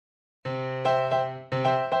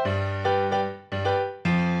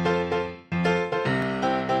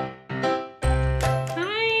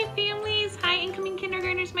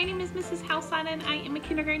and I am a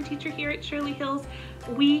kindergarten teacher here at Shirley Hills.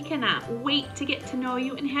 We cannot wait to get to know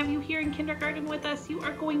you and have you here in kindergarten with us. You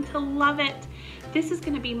are going to love it. This is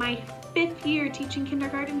going to be my 5th year teaching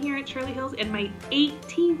kindergarten here at Shirley Hills and my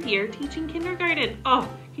 18th year teaching kindergarten. Oh,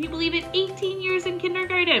 can you believe it? 18 years in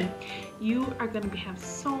kindergarten. You are going to have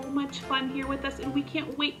so much fun here with us, and we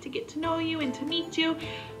can't wait to get to know you and to meet you.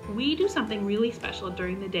 We do something really special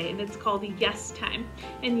during the day, and it's called YES time.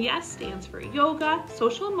 And YES stands for Yoga,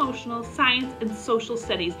 Social Emotional, Science, and Social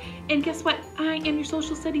Studies. And guess what? I am your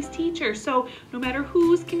social studies teacher. So no matter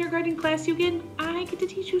whose kindergarten class you get in, I get to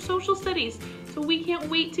teach you social studies. So we can't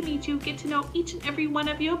wait to meet you, get to know each and every one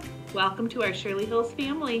of you. Welcome to our Shirley Hills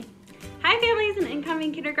family. Hi families and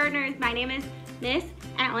incoming kindergartners. My name is Miss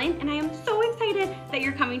Allen, and I am so excited that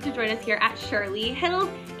you're coming to join us here at Shirley Hills.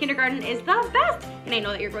 Kindergarten is the best, and I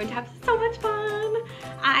know that you're going to have so much fun.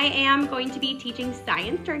 I am going to be teaching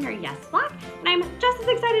science during our YES block, and I'm just as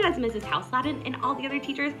excited as Mrs. Houseladden and all the other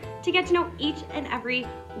teachers to get to know each and every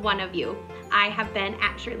one of you. I have been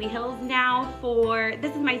at Shirley Hills now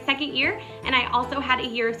this is my 2nd year, and I also had a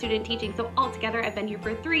year of student teaching, so altogether I've been here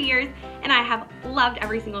for 3 years, and I have loved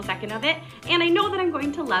every single second of it, and I know that I'm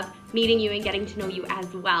going to love meeting you and getting to know you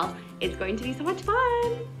as well. It's going to be so much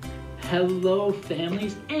fun. Hello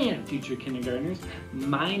families and future kindergartners.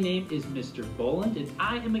 My name is Mr. Boland, and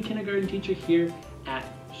I am a kindergarten teacher here at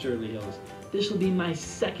Shirley Hills. This will be my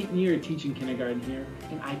 2nd year teaching kindergarten here,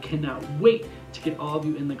 and I cannot wait to get all of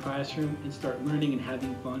you in the classroom and start learning and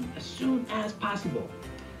having fun as soon as possible.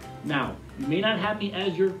 Now, you may not have me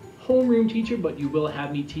as your homeroom teacher, but you will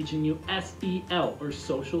have me teaching you SEL, or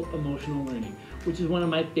Social Emotional Learning, which is one of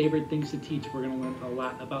my favorite things to teach. We're going to learn a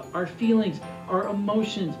lot about our feelings, our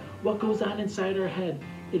emotions, what goes on inside our head.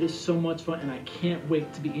 It is so much fun, and I can't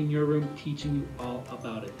wait to be in your room teaching you all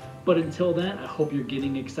about it. But until then, I hope you're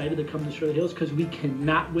getting excited to come to Shirley Hills, because we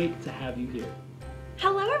cannot wait to have you here.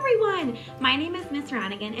 Hello everyone! My name is Miss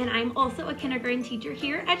Ronigan, and I'm also a kindergarten teacher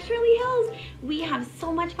here at Shirley Hills. We have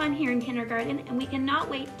so much fun here in kindergarten, and we cannot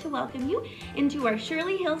wait to welcome you into our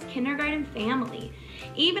Shirley Hills kindergarten family.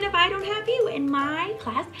 Even if I don't have you in my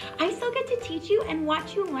class, I still get to teach you and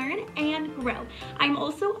watch you learn and grow. I'm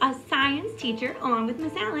also a science teacher along with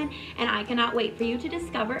Miss Allen, and I cannot wait for you to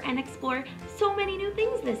discover and explore so many new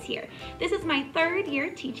things this year. This is my 3rd year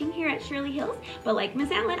teaching here at Shirley Hills, but like Miss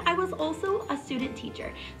Allen, I was also a student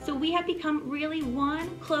teacher. So we have become really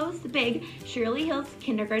one close, big Shirley Hills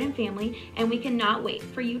kindergarten family, and we cannot wait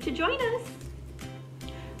for you to join us.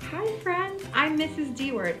 Hi friends, I'm Mrs.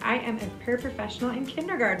 D-Word. I am a paraprofessional in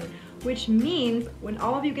kindergarten, which means when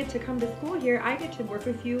all of you get to come to school here, I get to work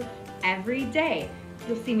with you every day.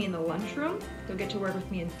 You'll see me in the lunchroom, you'll get to work with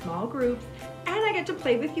me in small groups, and I get to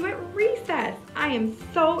play with you at recess. I am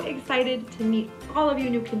so excited to meet all of you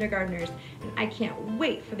new kindergartners, and I can't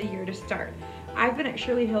wait for the year to start. I've been at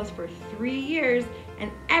Shirley Hills for 3 years,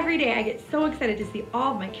 and every day I get so excited to see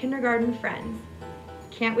all of my kindergarten friends.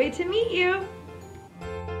 Can't wait to meet you.